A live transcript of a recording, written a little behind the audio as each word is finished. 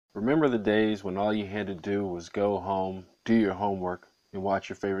Remember the days when all you had to do was go home, do your homework, and watch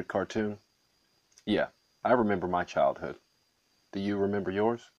your favorite cartoon? Yeah, I remember my childhood. Do you remember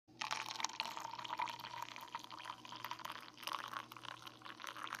yours?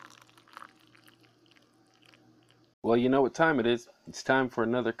 Well, you know what time it is. It's time for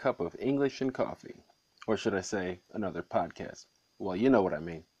another cup of English and coffee. Or should I say, another podcast? Well, you know what I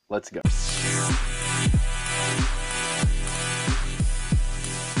mean. Let's go.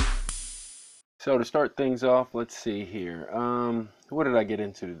 So to start things off, let's see here. What did I get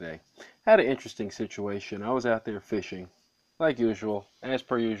into today? Had an interesting situation. I was out there fishing, like usual, as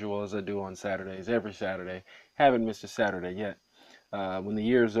per usual, as I do on Saturdays, every Saturday. Haven't missed a Saturday yet. When the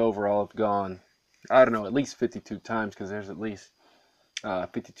year's over, I'll have gone, I don't know, at least 52 times, because there's at least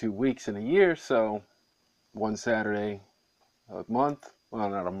 52 weeks in a year. So one Saturday a month,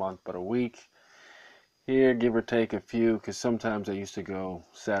 well, not a month, but a week. Here, give or take a few, because sometimes I used to go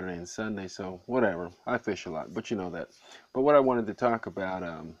Saturday and Sunday, so whatever. I fish a lot, but you know that. But what I wanted to talk about,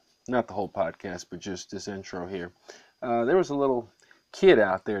 not the whole podcast, but just this intro here. There was a little kid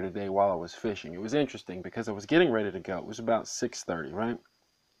out there today while I was fishing. It was interesting because I was getting ready to go. It was about 6:30, right?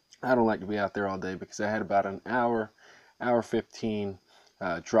 I don't like to be out there all day because I had about an hour 15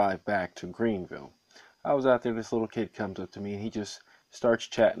 drive back to Greenville. I was out there, this little kid comes up to me and he just starts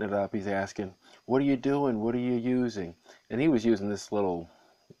chatting it up. He's asking, "What are you doing? What are you using?" And he was using this little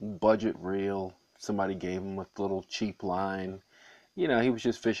budget reel somebody gave him with a little cheap line. He was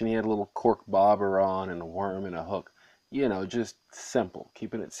just fishing. He had a little cork bobber on and a worm and a hook. Just simple,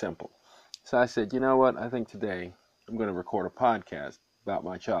 keeping it simple. So I said, you know what? I think today I'm going to record a podcast about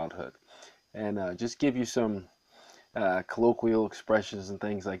my childhood and just give you some colloquial expressions and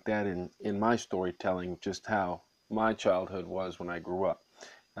things like that in my storytelling, just how my childhood was when I grew up.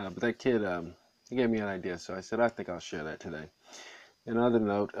 But that kid, he gave me an idea, so I said, I think I'll share that today. Another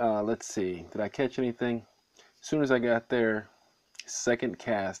note, let's see, did I catch anything? As soon as I got there, second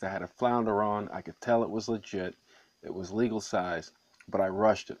cast, I had a flounder on. I could tell it was legit. It was legal size, but I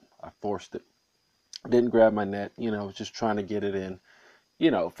rushed it. I forced it. Didn't grab my net, was just trying to get it in.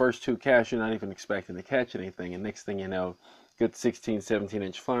 First two casts, you're not even expecting to catch anything. And next thing you know, good 16,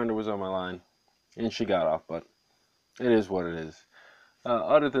 17-inch flounder was on my line, and she got off, but it is what it is.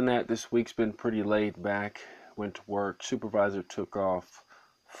 Other than that, this week's been pretty laid back. Went to work. Supervisor took off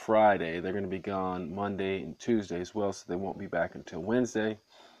Friday. They're going to be gone Monday and Tuesday as well, so they won't be back until Wednesday.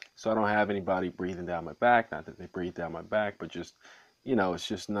 So I don't have anybody breathing down my back. Not that they breathe down my back, but just, it's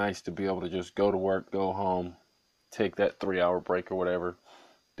just nice to be able to just go to work, go home, take that 3-hour break or whatever,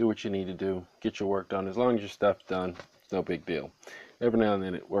 do what you need to do, get your work done. As long as your stuff's done, it's no big deal. Every now and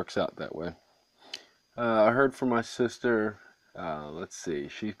then it works out that way. I heard from my sister. Let's see,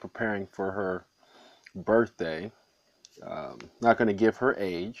 she's preparing for her birthday. Not going to give her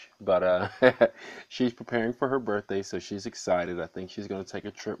age, but she's preparing for her birthday, so she's excited. I think she's going to take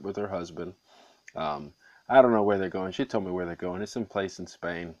a trip with her husband. Um, I don't know where they're going. She told me where they're going. It's some place in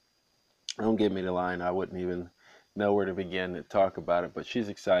Spain. Don't give me the line. I wouldn't even know where to begin to talk about it, but she's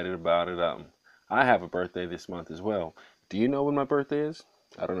excited about it. I have a birthday this month as well. Do you know when my birthday is?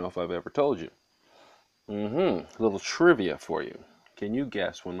 I don't know if I've ever told you. A little trivia for you. Can you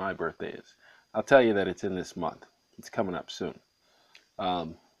guess when my birthday is? I'll tell you that it's in this month. It's coming up soon.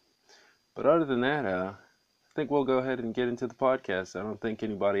 Um, but other than that, I think we'll go ahead and get into the podcast. I don't think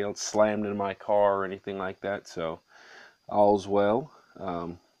anybody else slammed into my car or anything like that, so all's well.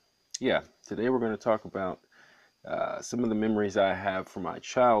 Yeah, today we're going to talk about some of the memories I have from my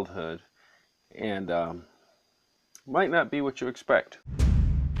childhood, and might not be what you expect.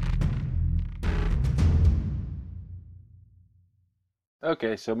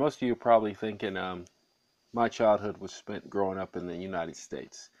 Okay, so most of you are probably thinking my childhood was spent growing up in the United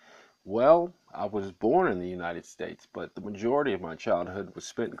States. Well, I was born in the United States, but the majority of my childhood was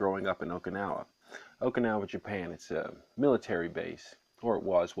spent growing up in Okinawa. Okinawa, Japan, it's a military base, or it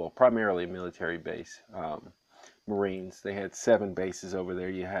was, well, primarily a military base. Marines, they had 7 bases over there.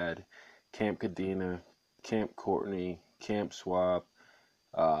 You had Camp Kadena, Camp Courtney, Camp Swab,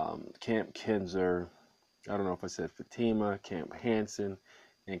 Camp Kinzer, I don't know if I said Fatima, Camp Hansen,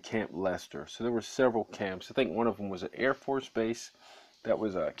 and Camp Lester. So there were several camps. I think one of them was an Air Force base. That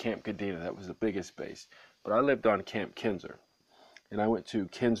was Camp Kadena. That was the biggest base. But I lived on Camp Kinzer, and I went to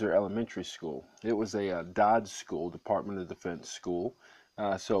Kinzer Elementary School. It was a DOD school, Department of Defense school.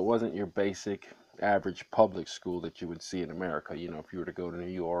 So it wasn't your basic average public school that you would see in America, if you were to go to New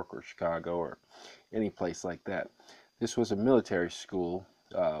York or Chicago or any place like that. This was a military school,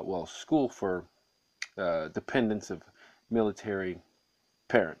 well, school for dependents of military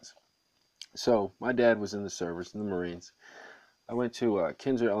parents. So my dad was in the service in the Marines. I went to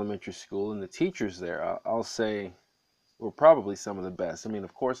Kinzer Elementary School, and the teachers there, I'll say, were probably some of the best. I mean,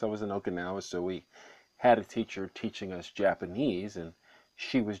 of course, I was in Okinawa, so we had a teacher teaching us Japanese, and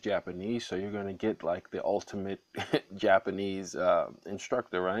she was Japanese, so you're going to get like the ultimate Japanese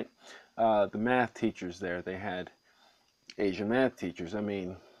instructor, right? The math teachers there, they had Asian math teachers. I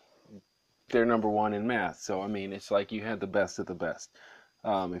mean, they're number one in math, so I mean, it's like you had the best of the best.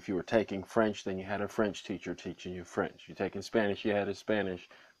 If you were taking French, then you had a French teacher teaching you French. You're taking Spanish, you had a Spanish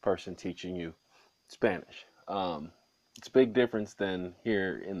person teaching you Spanish. It's a big difference than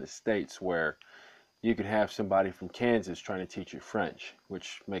here in the States where you could have somebody from Kansas trying to teach you French,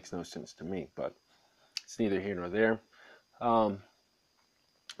 which makes no sense to me, but it's neither here nor there. Um,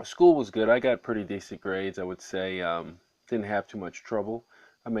 School was good. I got pretty decent grades, I would say. Didn't have too much trouble.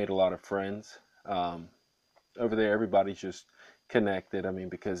 I made a lot of friends. Um, Over there, everybody's just connected. I mean,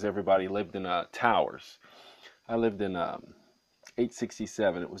 because everybody lived in towers. I lived in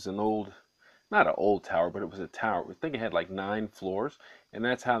 867. It was an old, not an old tower, but it was a tower. I think it had like 9 floors, and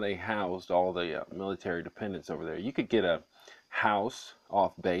that's how they housed all the military dependents over there. You could get a house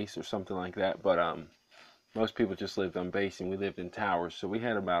off base or something like that, but most people just lived on base, and we lived in towers. So we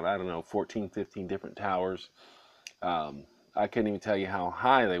had about, I don't know, 14, 15 different towers. I couldn't even tell you how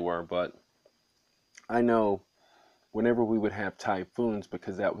high they were, but I know whenever we would have typhoons,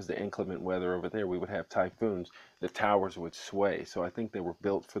 because that was the inclement weather over there, we would have typhoons, the towers would sway. So I think they were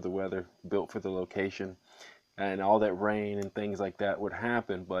built for the weather, built for the location, and all that rain and things like that would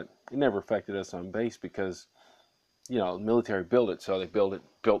happen, but it never affected us on base because, you know, the military built it, so they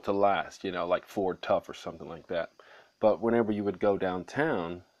built to last, you know, like Ford Tough or something like that. But whenever you would go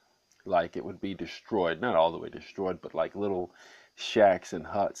downtown, like it would be destroyed, not all the way destroyed, but like little shacks and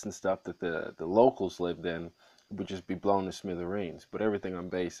huts and stuff that the locals lived in would just be blown to smithereens. But everything on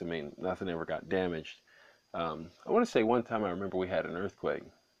base, I mean, nothing ever got damaged. I want to say one time I remember we had an earthquake,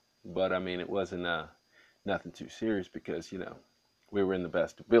 but I mean, it wasn't nothing too serious because, you know, we were in the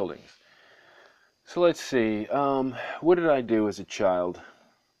best of buildings. So let's see. What did I do as a child?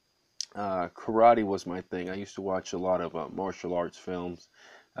 Karate was my thing. I used to watch a lot of martial arts films.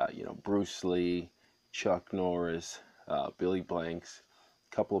 You know, Bruce Lee, Chuck Norris, Billy Blanks,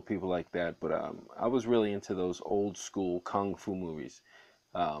 a couple of people like that. But I was really into those old school kung fu movies.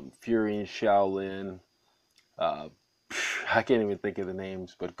 Fury and Shaolin. Uh, I can't even think of the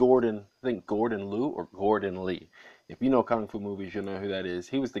names, but Gordon, I think Gordon Liu or Gordon Lee. If you know kung fu movies, you'll know who that is.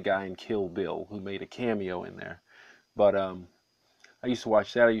 He was the guy in Kill Bill who made a cameo in there. But I used to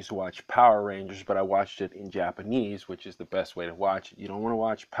watch that. I used to watch Power Rangers, but I watched it in Japanese, which is the best way to watch it. You don't want to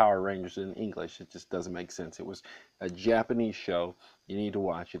watch Power Rangers in English. It just doesn't make sense. It was a Japanese show. You need to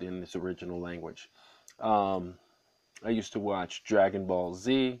watch it in its original language. Um, I used to watch Dragon Ball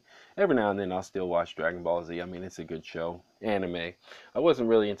Z. Every now and then I'll still watch Dragon Ball Z. I mean, it's a good show. Anime. I wasn't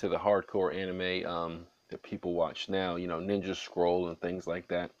really into the hardcore anime that people watch now, you know, Ninja Scroll and things like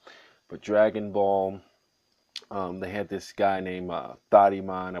that. But Dragon Ball, they had this guy named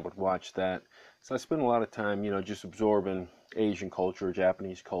Thadiman. I would watch that. So I spent a lot of time, you know, just absorbing Asian culture,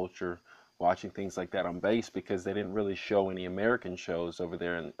 Japanese culture, watching things like that on base because they didn't really show any American shows over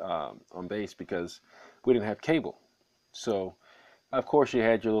there on base because we didn't have cable. So, of course, you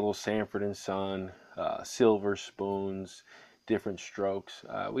had your little Sanford and Son, Silver Spoons, Different Strokes.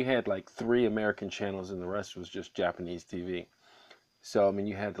 We had like 3 American channels, and the rest was just Japanese TV. So, I mean,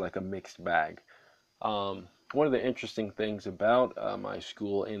 you had like a mixed bag. One of the interesting things about my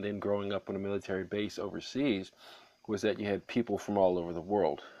school and then growing up on a military base overseas was that you had people from all over the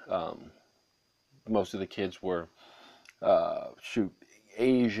world. Most of the kids were, shoot,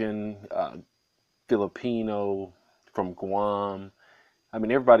 Asian, Filipino, from Guam. I mean,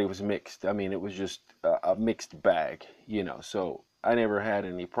 everybody was mixed. I mean, it was just a mixed bag, you know. So I never had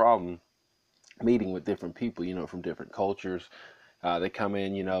any problem meeting with different people, you know, from different cultures. They come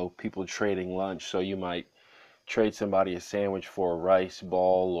in, you know, people trading lunch. So you might trade somebody a sandwich for a rice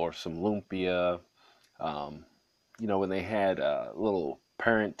ball or some lumpia. Um, you know, when they had little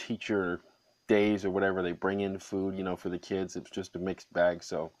parent teacher days or whatever, they bring in food, you know, for the kids. It's just a mixed bag.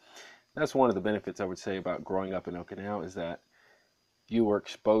 So that's one of the benefits I would say about growing up in Okinawa is that you were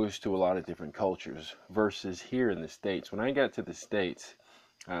exposed to a lot of different cultures versus here in the States. When I got to the States,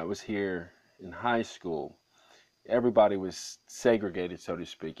 I was here in high school. Everybody was segregated, so to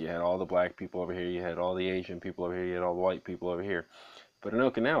speak. You had all the black people over here, you had all the Asian people over here, you had all the white people over here. But in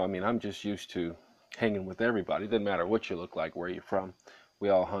Okinawa, I mean, I'm just used to hanging with everybody. It doesn't matter what you look like, where you're from. We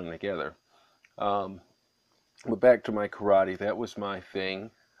all hung together. Um, but back to my karate, that was my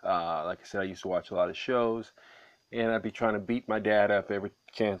thing. Like I said, I used to watch a lot of shows, and I'd be trying to beat my dad up every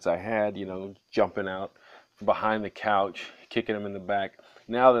chance I had, you know, jumping out behind the couch, kicking him in the back.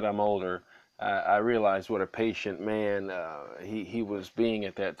 Now that I'm older, I realize what a patient man he was being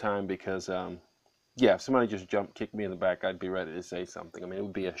at that time because yeah, if somebody just kicked me in the back, I'd be ready to say something. I mean, it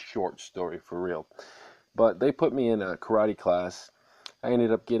would be a short story for real. But they put me in a karate class. I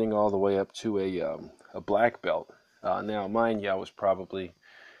ended up getting all the way up to a black belt. Now, mind you, I was probably,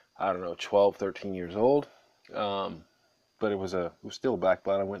 I don't know, 12, 13 years old. Um, but it was still a black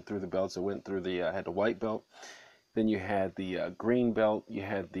belt. I went through the belts. I went through I had the white belt. Then you had the green belt. You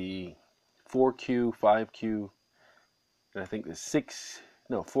had the 4Q, 5Q, and I think the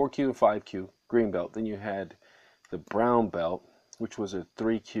 4Q and 5Q green belt. Then you had the brown belt, which was a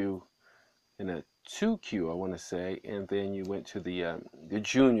 3Q and a 2Q, I want to say, and then you went to the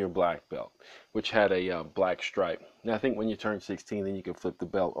junior black belt, which had a black stripe. Now I think when you turn 16, then you can flip the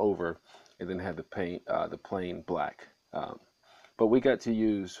belt over and then have the plain black. But we got to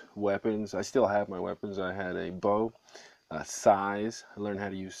use weapons. I still have my weapons. I had a bow, sais. I learned how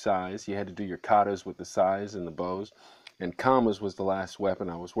to use sais. You had to do your katas with the sais and the bows, and kamas was the last weapon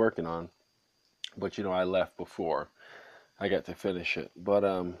I was working on. But you know, I left before I got to finish it. But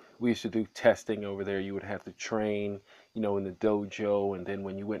we used to do testing over there. You would have to train, you know, in the dojo, and then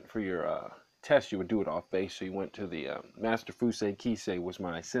when you went for your test, you would do it off base. So you went to the Master Fusei Kisei was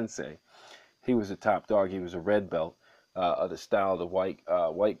my sensei. He was a top dog. He was a red belt of the style, the white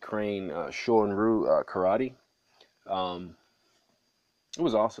crane Shorin-ryu karate. Um, it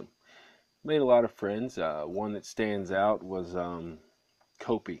was awesome. Made a lot of friends. One that stands out was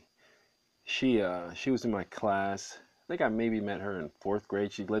Kopi. She was in my class. I think I maybe met her in fourth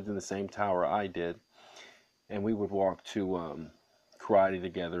grade. She lived in the same tower I did, and we would walk to karate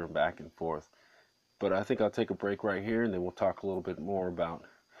together and back and forth. But I think I'll take a break right here, and then we'll talk a little bit more about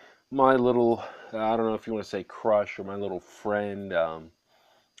my little, I don't know if you want to say crush or my little friend. I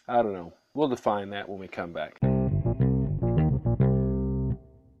don't know. We'll define that when we come back.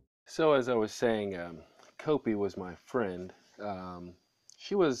 So as I was saying, Kopi was my friend.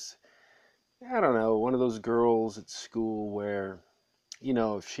 She was, I don't know, one of those girls at school where, you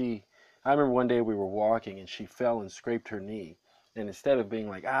know, I remember one day we were walking and she fell and scraped her knee. And instead of being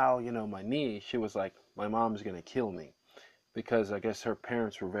like, ow, you know, my knee, she was like, my mom's going to kill me. Because I guess her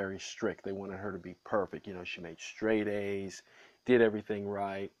parents were very strict. They wanted her to be perfect. You know, she made straight A's, did everything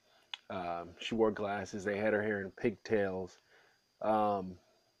right. She wore glasses. They had her hair in pigtails. Um,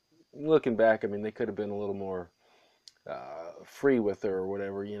 Looking back, I mean, they could have been a little more free with her or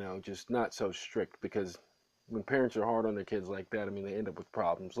whatever, you know, just not so strict because when parents are hard on their kids like that, I mean, they end up with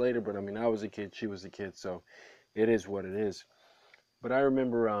problems later. But I mean, I was a kid, she was a kid, so it is what it is. But I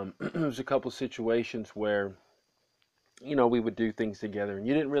remember there was a couple situations where, you know, we would do things together and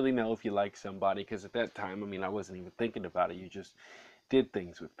you didn't really know if you liked somebody because at that time, I mean, I wasn't even thinking about it. You just did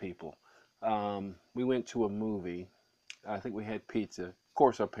things with people. We went to a movie. I think we had pizza. Of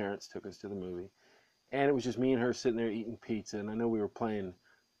course, our parents took us to the movie. And it was just me and her sitting there eating pizza. And I know we were playing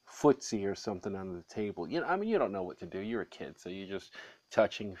footsie or something under the table. You know, I mean, you don't know what to do. You're a kid, so you're just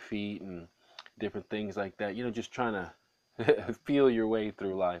touching feet and different things like that. You know, just trying to feel your way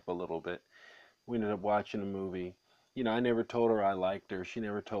through life a little bit. We ended up watching a movie. You know, I never told her I liked her. She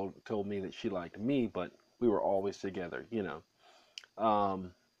never told me that she liked me, but we were always together, you know.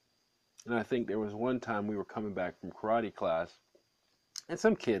 And I think there was one time we were coming back from karate class, and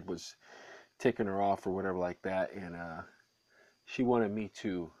some kid was ticking her off or whatever like that, and she wanted me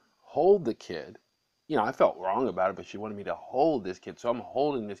to hold the kid. You know, I felt wrong about it, but she wanted me to hold this kid. So I'm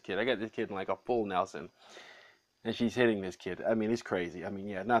holding this kid. I got this kid in like a full Nelson, and she's hitting this kid. I mean, it's crazy. I mean,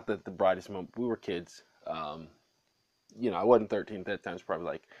 yeah, not the brightest moment. We were kids. You know, I wasn't 13 at that time. It's probably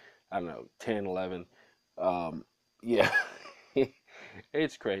like, I don't know, 10, 11. Yeah,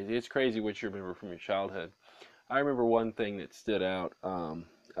 it's crazy. It's crazy what you remember from your childhood. I remember one thing that stood out.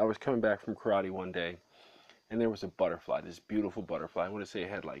 I was coming back from karate one day, and there was a butterfly, this beautiful butterfly. I want to say it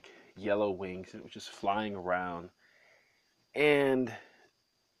had like yellow wings, and it was just flying around. And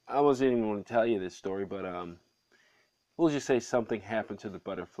I wasn't even going to tell you this story, but we'll just say something happened to the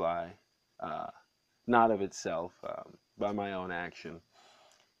butterfly, uh, not of itself, by my own action.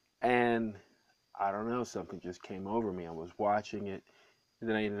 And I don't know, something just came over me. I was watching it, and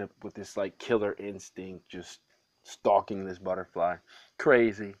then I ended up with this like killer instinct, just stalking this butterfly.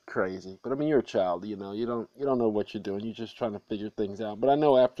 Crazy, crazy. But I mean, you're a child, you know. You don't know what you're doing. You're just trying to figure things out. But I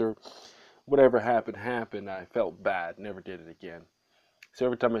know after whatever happened, I felt bad. Never did it again. So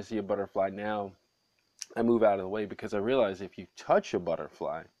every time I see a butterfly now, I move out of the way because I realize if you touch a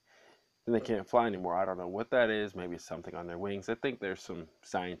butterfly, then they can't fly anymore. I don't know what that is. Maybe it's something on their wings. I think there's some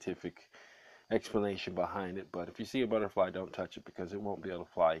scientific explanation behind it. But if you see a butterfly, don't touch it because it won't be able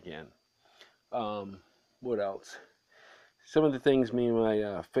to fly again. Um, What else? Some of the things me and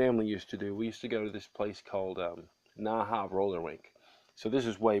my family used to do. We used to go to this place called Naha Roller Rink. So this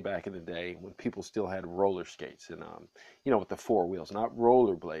is way back in the day when people still had roller skates and with the four wheels, not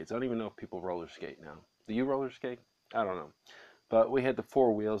roller blades. I don't even know if people roller skate now. Do you roller skate? I don't know. But we had the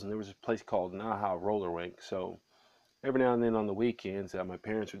four wheels, and there was a place called Naha Roller Rink. So every now and then on the weekends, my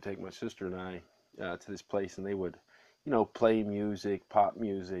parents would take my sister and I to this place, and they would, play music, pop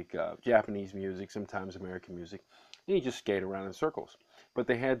music, Japanese music, sometimes American music, and you just skate around in circles. But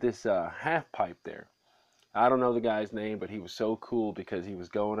they had this half pipe there. I don't know the guy's name, but he was so cool because he was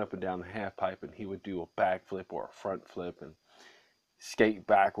going up and down the half pipe, and he would do a backflip or a front flip and skate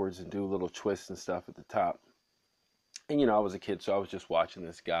backwards and do little twists and stuff at the top. And I was a kid, so I was just watching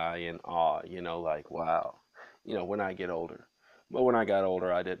this guy in awe, like, wow, when I get older. But when I got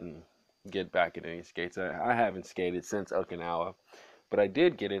older, I didn't get back in any skates. I haven't skated since Okinawa, but I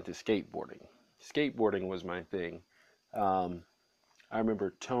did get into skateboarding. Skateboarding was my thing. I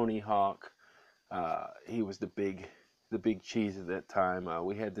remember Tony Hawk. He was the big cheese at that time.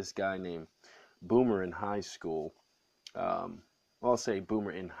 We had this guy named Boomer in high school. I'll say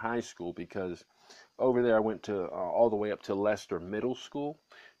Boomer in high school because over there I went to all the way up to Leicester Middle School.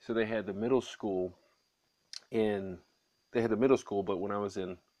 So they had the middle school but when I was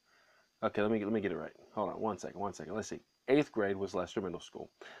in, okay, let me get it right. Hold on, one second. Let's see. 8th grade was Leicester Middle School.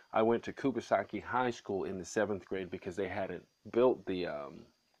 I went to Kubasaki High School in the 7th grade because they hadn't built the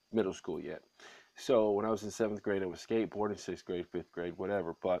middle school yet. So when I was in 7th grade, I was skateboarding, 6th grade, 5th grade,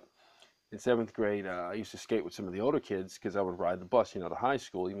 whatever. But in 7th grade, I used to skate with some of the older kids because I would ride the bus, to high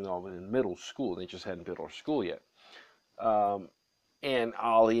school, even though I was in middle school. They just hadn't built our school yet. And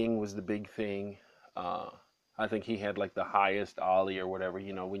ollieing was the big thing. I think he had like the highest ollie or whatever,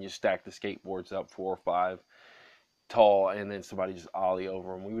 when you stack the skateboards up 4 or 5 tall and then somebody just ollie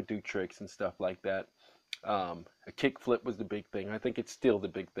over them. We would do tricks and stuff like that. A kick flip was the big thing. I think it's still the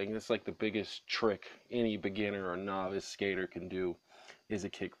big thing. It's like the biggest trick any beginner or novice skater can do is a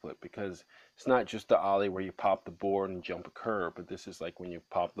kick flip because it's not just the ollie where you pop the board and jump a curve, but this is like when you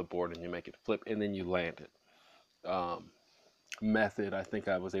pop the board and you make it flip and then you land it. Method, I think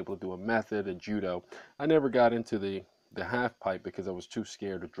I was able to do a method, a judo. I never got into the half pipe because I was too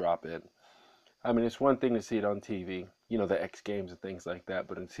scared to drop it. I mean, it's one thing to see it on TV, the X Games and things like that,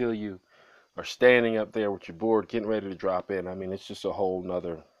 but until you are standing up there with your board getting ready to drop in, I mean, it's just a whole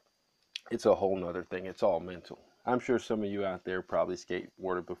nother thing. It's all mental. I'm sure some of you out there probably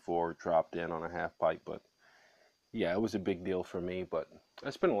skateboarded before, dropped in on a half pipe, but yeah, it was a big deal for me. But I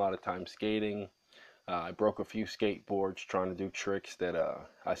spent a lot of time skating. I broke a few skateboards trying to do tricks that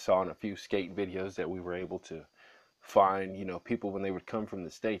I saw in a few skate videos that we were able to find. People, when they would come from the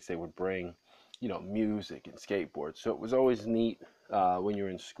States, they would bring, music and skateboards. So it was always neat when you're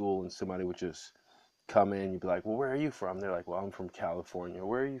in school and somebody would just come in. You'd be like, well, where are you from? They're like, well, I'm from California.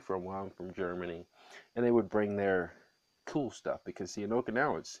 Where are you from? Well, I'm from Germany. And they would bring their cool stuff because, see, in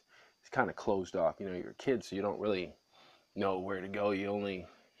Okinawa, it's kind of closed off. You're a kid, so you don't really know where to go. You only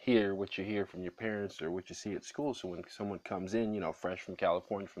hear what you hear from your parents or what you see at school. So when someone comes in, fresh from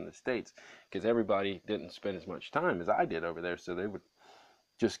California, from the States, because everybody didn't spend as much time as I did over there, so they would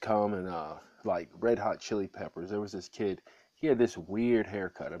just come and like Red Hot Chili Peppers. There was this kid, he had this weird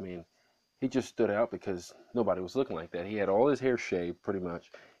haircut. I mean, he just stood out because nobody was looking like that. He had all his hair shaved pretty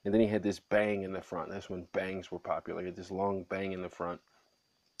much, and then he had this bang in the front. That's when bangs were popular. He had this long bang in the front,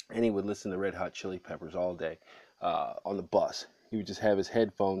 and he would listen to Red Hot Chili Peppers all day on the bus. He would just have his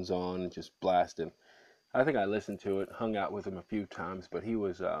headphones on and just blasting. I think I listened to it, hung out with him a few times, but he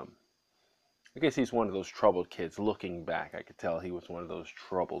was, I guess he's one of those troubled kids. Looking back, I could tell he was one of those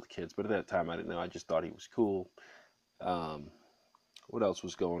troubled kids, but at that time I didn't know. I just thought he was cool. What else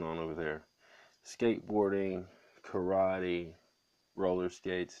was going on over there? Skateboarding, karate, roller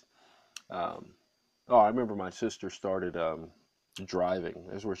skates. I remember my sister started driving.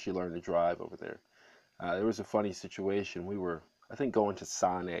 That's where she learned to drive over there. There was a funny situation. We were, I think, going to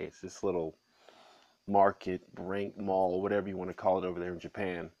Sane. It's this little market, rink, mall, whatever you want to call it over there in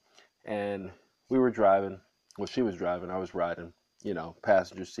Japan. And we were driving. Well, she was driving. I was riding,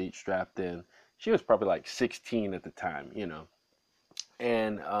 passenger seat strapped in. She was probably like 16 at the time,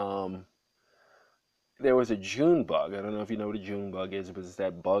 And there was a June bug. I don't know if you know what a June bug is, but it's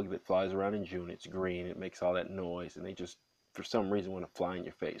that bug that flies around in June. It's green. It makes all that noise, and they just, for some reason, want to fly in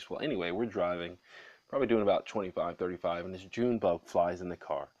your face. Well, anyway, we're driving, probably doing about 25, 35, and this June bug flies in the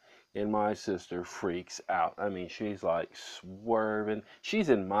car. And my sister freaks out. I mean, she's like swerving. She's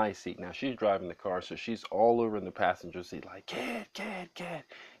in my seat now. She's driving the car, so she's all over in the passenger seat, like, get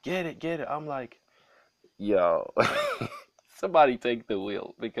it. I'm like, yo. somebody take the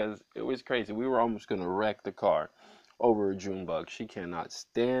wheel because it was crazy. We were almost going to wreck the car over a June bug. She cannot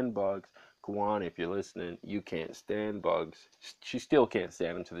stand bugs. Kwan, if you're listening, you can't stand bugs. She still can't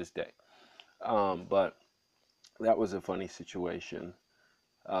stand them to this day. But that was a funny situation.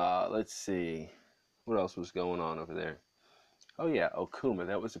 Let's see. What else was going on over there? Oh yeah, Okuma.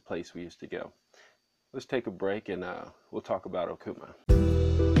 That was the place we used to go. Let's take a break and we'll talk about Okuma.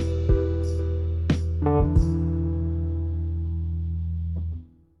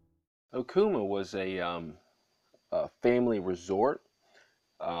 Okuma was a family resort.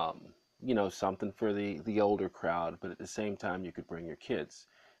 Um, something for the older crowd, but at the same time, you could bring your kids.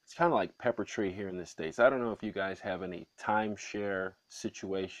 It's kind of like Pepper Tree here in the States. I don't know if you guys have any timeshare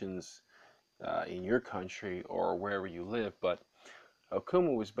situations in your country or wherever you live, but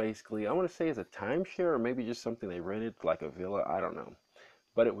Okuma was basically, I want to say, it's a timeshare or maybe just something they rented, like a villa. I don't know.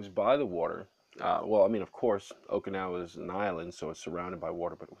 But it was by the water. Well, I mean, of course, Okinawa is an island, so it's surrounded by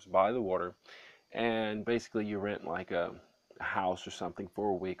water, but it was by the water. And basically, you rent like a house or something for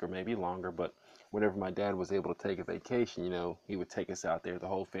a week or maybe longer. But whenever my dad was able to take a vacation, he would take us out there, the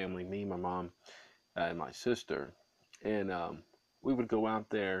whole family, me, my mom, and my sister. And we would go out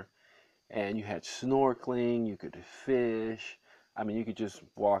there and you had snorkeling, you could fish. I mean, you could just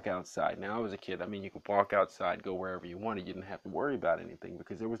walk outside. Now, I was a kid. I mean, you could walk outside, go wherever you wanted. You didn't have to worry about anything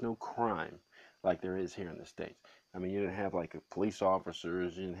because there was no crime like there is here in the States. I mean, you didn't have like police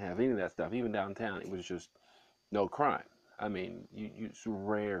officers, you didn't have any of that stuff. Even downtown, it was just no crime. I mean, it's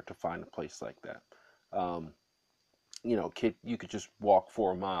rare to find a place like that. Um, kid, you could just walk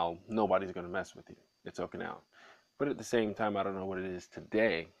for a mile. Nobody's going to mess with you. It's Okinawa. But at the same time, I don't know what it is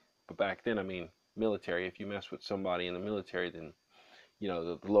today. But back then, I mean, military, if you mess with somebody in the military, then,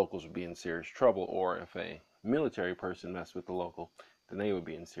 the locals would be in serious trouble. Or if a military person messed with the local, then they would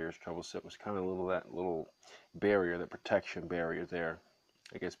be in serious trouble. So it was kind of that little barrier, the protection barrier there,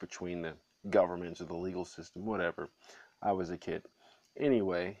 I guess, between the governments or the legal system, whatever. I was a kid.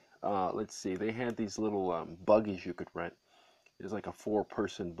 Anyway, let's see. They had these little buggies you could rent. It was like a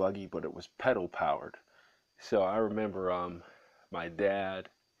four-person buggy, but it was pedal powered. So I remember my dad,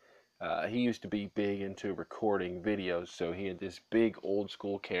 he used to be big into recording videos. So he had this big old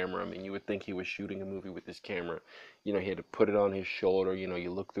school camera. I mean, you would think he was shooting a movie with this camera. He had to put it on his shoulder.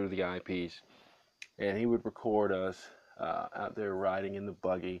 You look through the eyepiece. And he would record us out there riding in the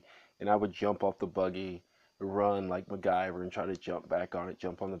buggy. And I would jump off the buggy, run like MacGyver, and try to jump back on it,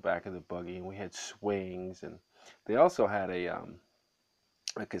 jump on the back of the buggy. And we had swings. And they also had a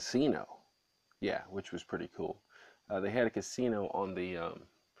casino. Yeah, which was pretty cool. They had a casino on they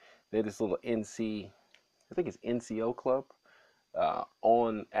had this little I think it's NCO club,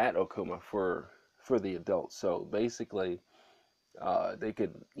 on at Okuma for the adults. So basically, they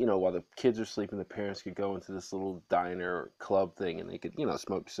could, while the kids are sleeping, the parents could go into this little diner or club thing, and they could,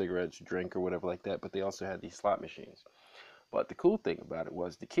 smoke cigarettes, drink, or whatever like that. But they also had these slot machines. But the cool thing about it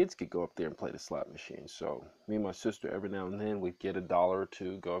was the kids could go up there and play the slot machine. So me and my sister, every now and then, we'd get $1 or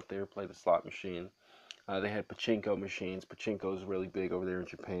 $2, go up there, play the slot machine. They had pachinko machines. Pachinko is really big over there in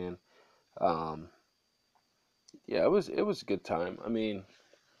Japan. Um, yeah, it was a good time. I mean,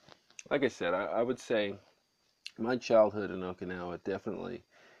 like I said, I would say my childhood in Okinawa definitely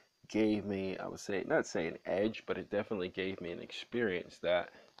gave me, I would say, not say an edge, but it definitely gave me an experience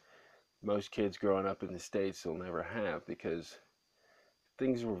that most kids growing up in the States will never have because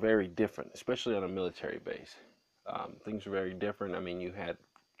things were very different, especially on a military base. Things were very different. I mean, you had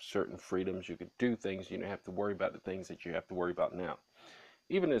certain freedoms. You could do things. You didn't have to worry about the things that you have to worry about now.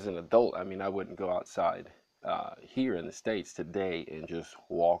 Even as an adult, I mean, I wouldn't go outside here in the States today and just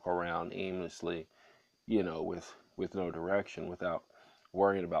walk around aimlessly, with no direction without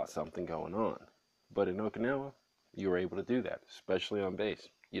worrying about something going on. But in Okinawa, you were able to do that, especially on base.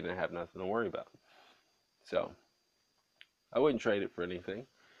 You didn't have nothing to worry about. So I wouldn't trade it for anything.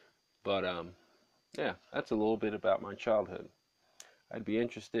 But yeah, that's a little bit about my childhood. I'd be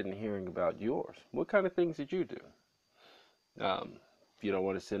interested in hearing about yours. What kind of things did you do? If you don't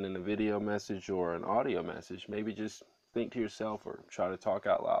want to send in a video message or an audio message, maybe just think to yourself or try to talk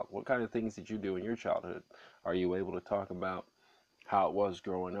out loud. What kind of things did you do in your childhood? Are you able to talk about how it was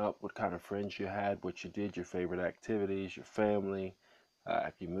growing up, what kind of friends you had, what you did, your favorite activities, your family,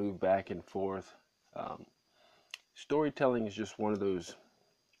 if you moved back and forth? Um, Storytelling is just one of those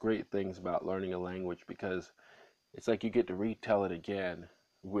great things about learning a language because it's like you get to retell it again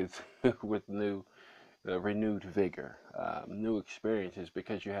with with renewed vigor, new experiences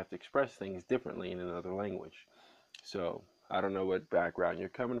because you have to express things differently in another language. So I don't know what background you're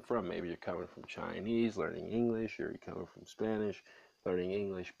coming from. Maybe you're coming from Chinese, learning English, or you're coming from Spanish, learning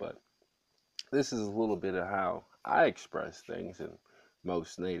English. But this is a little bit of how I express things, and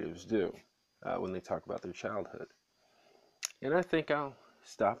most natives do when they talk about their childhood. And I think I'll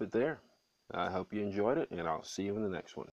stop it there. I hope you enjoyed it, and I'll see you in the next one.